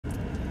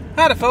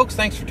Howdy folks,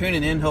 thanks for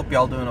tuning in. Hope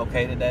y'all doing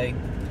okay today.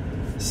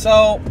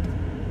 So,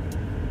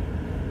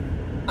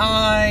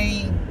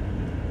 I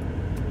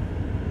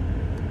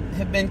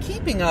have been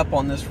keeping up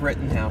on this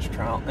Rittenhouse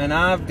trial, and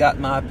I've got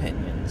my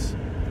opinions.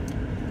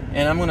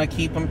 And I'm going to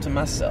keep them to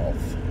myself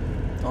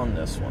on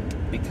this one.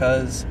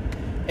 Because,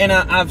 and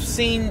I've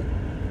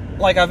seen,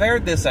 like I've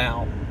aired this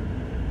out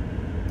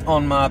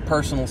on my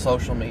personal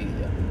social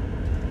media.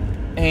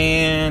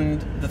 And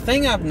the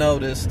thing I've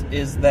noticed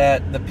is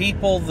that the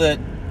people that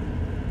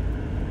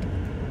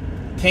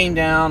came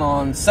down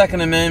on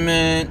Second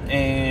Amendment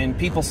and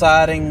people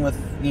siding with,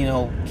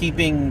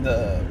 keeping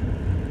the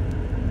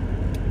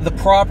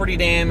property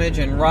damage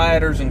and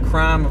rioters and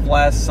crime of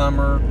last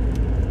summer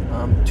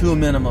to a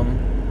minimum,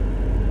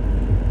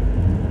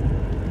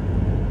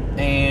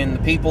 and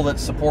the people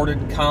that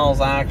supported Kyle's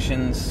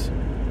actions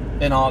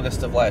in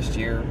August of last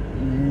year,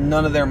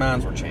 none of their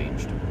minds were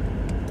changed.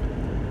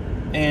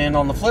 And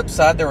on the flip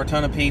side, there were a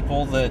ton of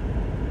people that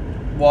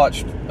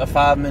watched a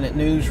 5-minute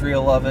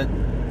newsreel of it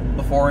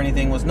before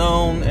anything was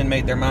known and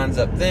made their minds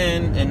up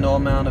then, and no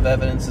amount of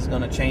evidence is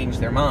going to change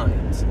their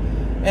minds.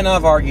 And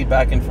I've argued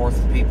back and forth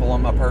with people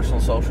on my personal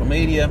social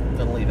media. I'm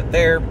going to leave it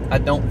there. I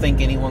don't think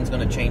anyone's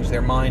going to change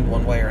their mind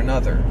one way or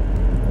another.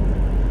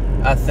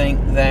 I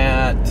think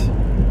that,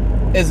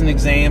 as an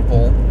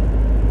example,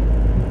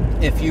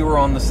 if you were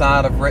on the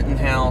side of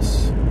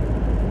Rittenhouse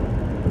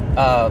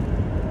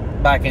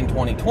back in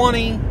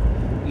 2020,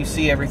 you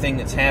see everything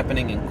that's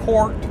happening in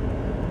court,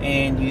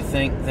 and you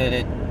think that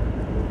it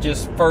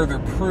just further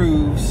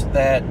proves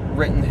that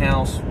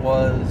Rittenhouse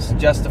was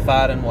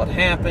justified in what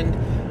happened.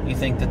 You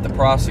think that the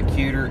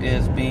prosecutor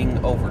is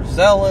being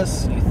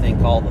overzealous. You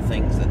think all the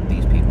things that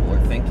these people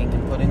are thinking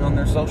and putting on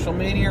their social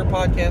media or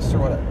podcasts or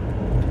whatever.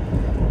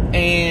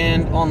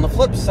 And on the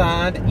flip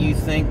side, you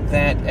think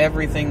that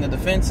everything the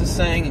defense is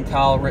saying, and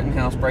Kyle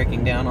Rittenhouse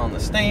breaking down on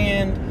the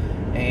stand,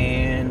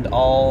 and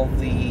all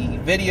the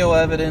video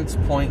evidence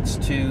points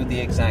to the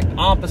exact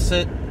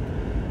opposite,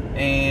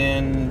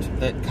 and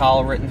that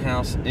Kyle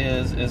Rittenhouse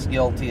is as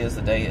guilty as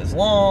the day is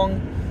long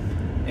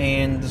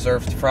and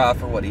deserves to fry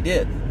for what he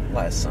did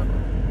last summer.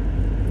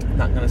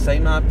 Not going to say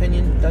my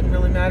opinion. Doesn't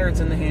really matter.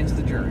 It's in the hands of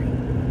the jury.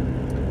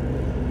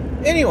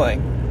 Anyway,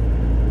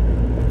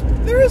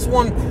 there is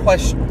one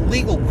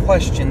legal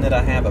question that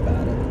I have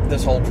about it,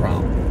 this whole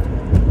trial.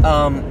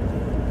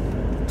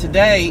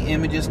 Today,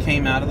 images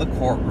came out of the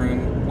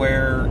courtroom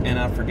where, and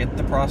I forget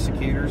the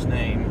prosecutor's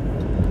name,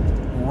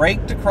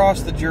 raked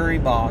across the jury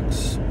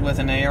box with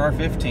an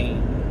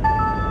AR-15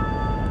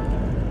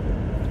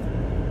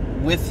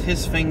 with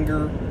his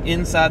finger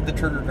inside the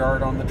trigger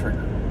guard on the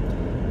trigger.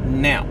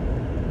 Now,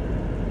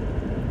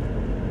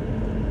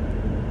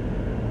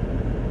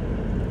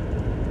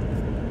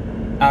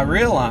 I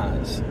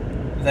realize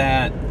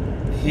that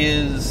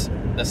his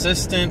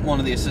assistant, one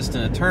of the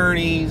assistant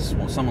attorneys,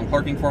 someone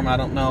clerking for him, I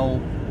don't know,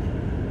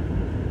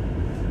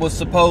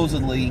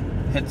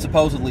 had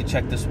supposedly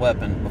checked this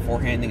weapon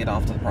before handing it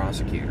off to the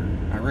prosecutor.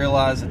 I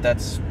realize that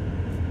that's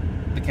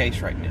the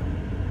case right now.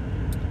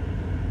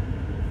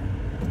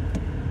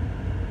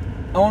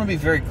 I want to be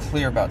very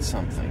clear about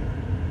something.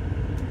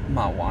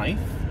 My wife,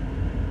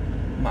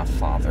 my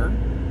father,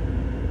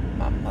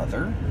 my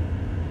mother,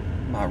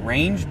 my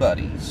range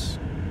buddies,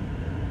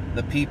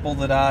 the people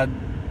that I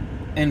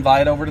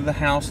invite over to the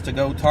house to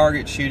go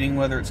target shooting,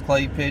 whether it's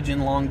clay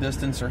pigeon, long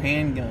distance, or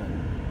handgun,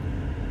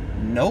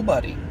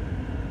 nobody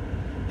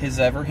has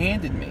ever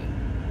handed me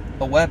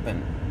a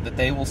weapon that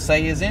they will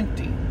say is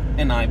empty,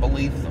 and I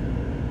believe them.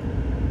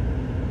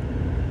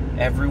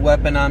 Every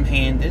weapon I'm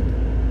handed,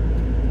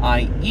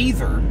 I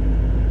either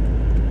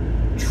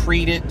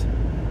treat it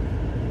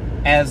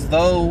as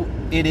though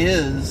it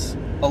is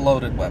a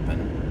loaded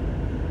weapon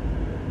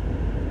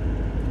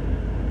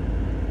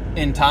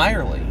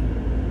entirely,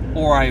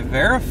 or I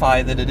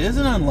verify that it is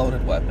an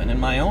unloaded weapon in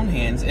my own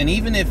hands, and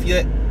even if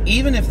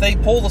they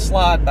pull the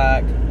slide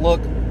back, look,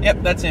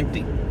 yep, that's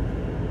empty.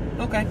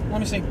 Okay, let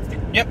me see.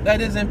 Yep,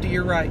 that is empty,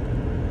 you're right.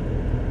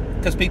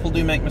 Because people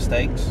do make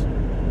mistakes.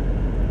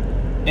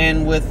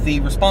 And with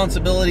the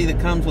responsibility that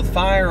comes with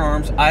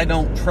firearms, I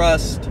don't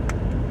trust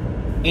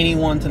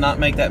anyone to not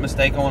make that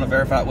mistake. I want to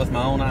verify it with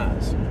my own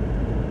eyes.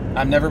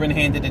 I've never been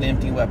handed an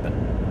empty weapon.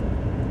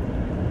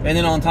 And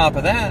then on top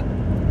of that,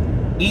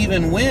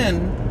 even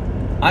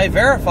when I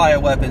verify a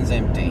weapon's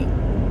empty,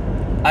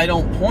 I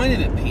don't point it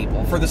at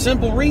people for the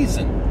simple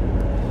reason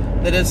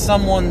that as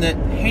someone that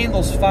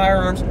handles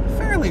firearms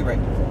fairly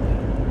regularly,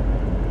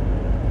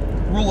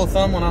 rule of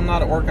thumb, when I'm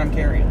not at work, I'm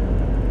carrying.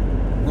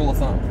 Rule of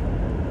thumb.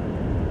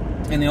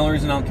 And the only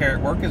reason I don't carry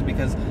at work is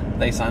because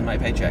they sign my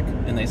paycheck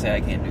and they say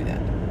I can't do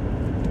that.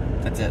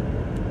 That's it.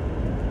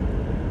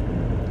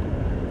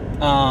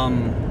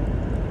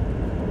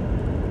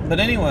 But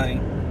anyway,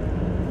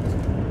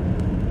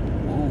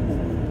 whoa.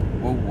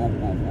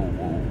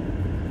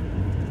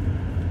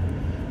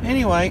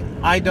 Anyway,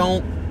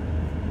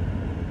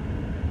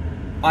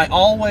 I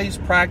always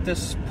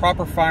practice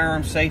proper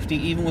firearm safety,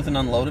 even with an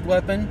unloaded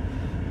weapon,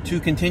 to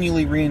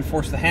continually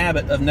reinforce the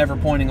habit of never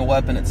pointing a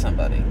weapon at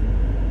somebody.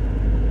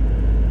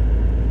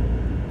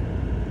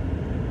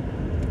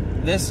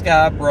 this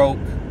guy broke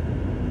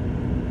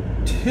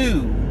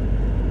 2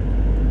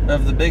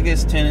 of the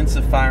biggest tenets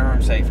of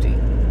firearm safety.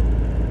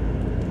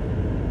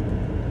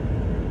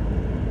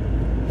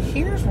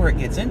 Here's where it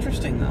gets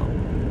interesting, though.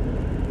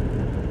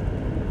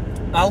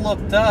 I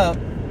looked up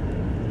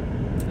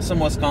some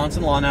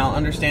Wisconsin law. Now,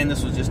 understand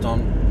this was just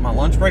on my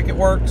lunch break at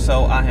work,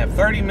 so I have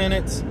 30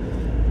 minutes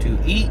to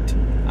eat.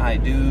 I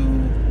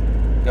do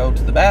go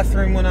to the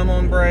bathroom when I'm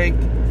on break,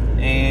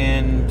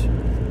 and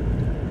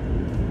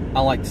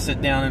I like to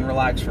sit down and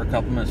relax for a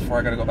couple minutes before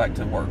I got to go back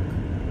to work.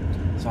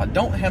 So I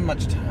don't have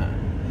much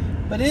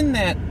time. But in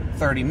that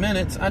 30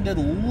 minutes, I did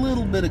a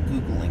little bit of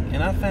Googling,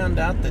 and I found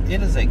out that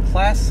it is a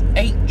Class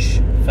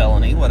H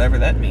felony, whatever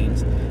that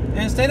means, in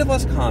the state of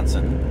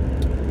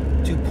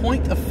Wisconsin, to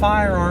point a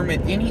firearm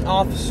at any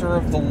officer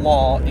of the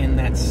law in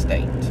that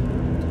state.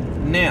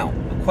 Now,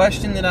 a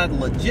question that I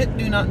legit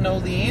do not know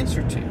the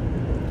answer to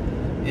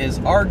is,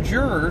 are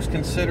jurors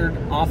considered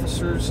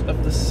officers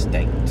of the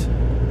state?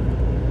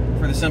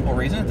 For the simple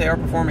reason that they are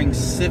performing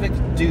civic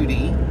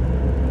duty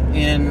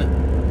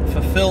in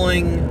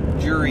fulfilling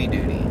jury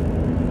duty.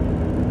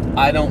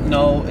 I don't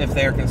know if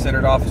they are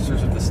considered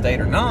officers of the state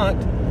or not,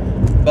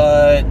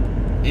 but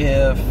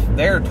if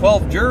there are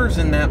 12 jurors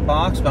in that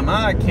box, by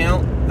my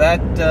account,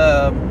 that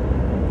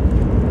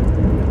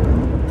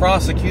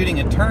prosecuting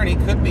attorney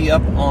could be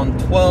up on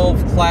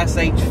 12 Class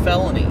H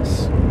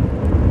felonies.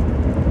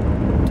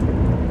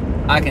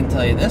 I can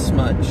tell you this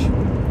much.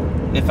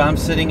 If I'm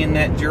sitting in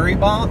that jury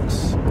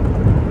box,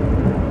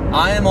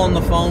 I am on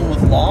the phone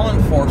with law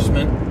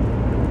enforcement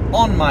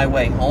on my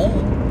way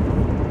home.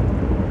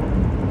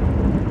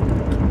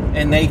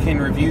 And they can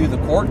review the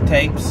court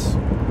tapes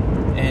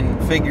and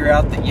figure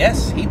out that,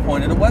 yes, he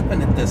pointed a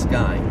weapon at this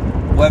guy.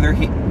 Whether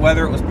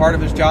it was part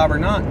of his job or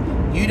not.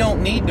 You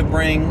don't need to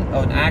bring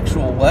an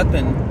actual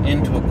weapon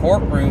into a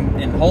courtroom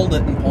and hold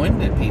it and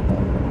point it at people.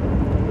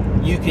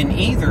 You can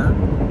either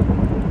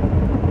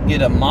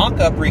get a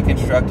mock-up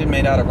reconstructed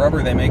made out of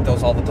rubber. They make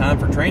those all the time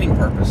for training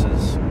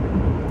purposes.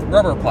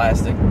 Rubber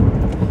plastic.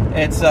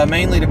 It's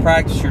mainly to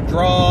practice your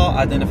draw,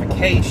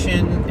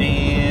 identification,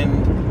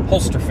 and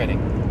holster fitting.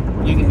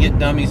 You can get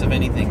dummies of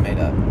anything made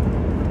up.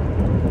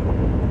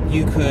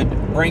 You could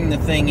bring the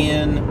thing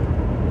in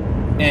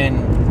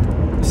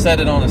and set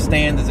it on a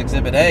stand as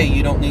Exhibit A.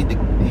 You don't need to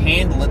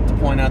handle it to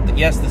point out that,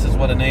 yes, this is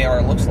what an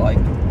AR looks like.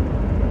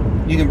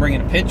 You can bring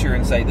in a picture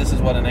and say, this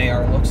is what an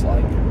AR looks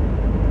like.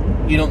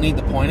 You don't need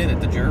to point it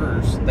at the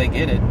jurors. They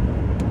get it.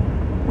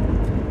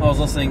 I was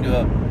listening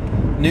to a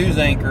news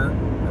anchor,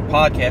 or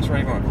podcast, whatever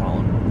you want to call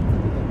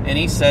him, and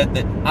he said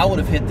that I would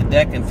have hit the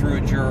deck and threw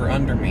a juror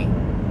under me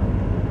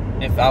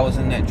if I was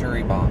in that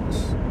jury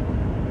box.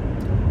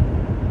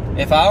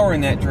 If I were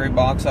in that jury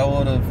box, I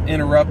would have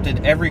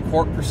interrupted every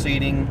court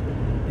proceeding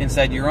and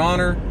said, Your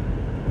Honor,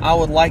 I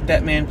would like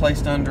that man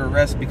placed under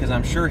arrest because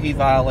I'm sure he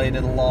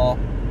violated a law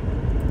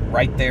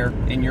right there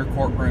in your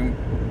courtroom.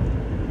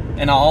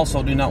 And I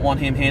also do not want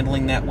him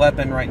handling that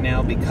weapon right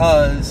now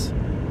because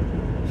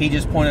he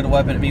just pointed a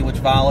weapon at me, which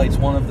violates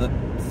one of the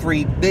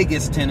 3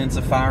 biggest tenets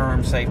of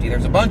firearm safety.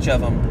 There's a bunch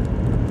of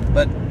them,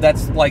 but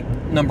that's like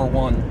number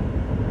 1.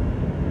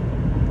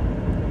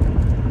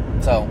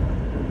 So,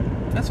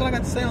 that's what I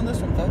got to say on this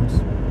one, folks.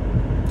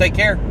 Take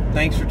care.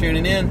 Thanks for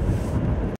tuning in.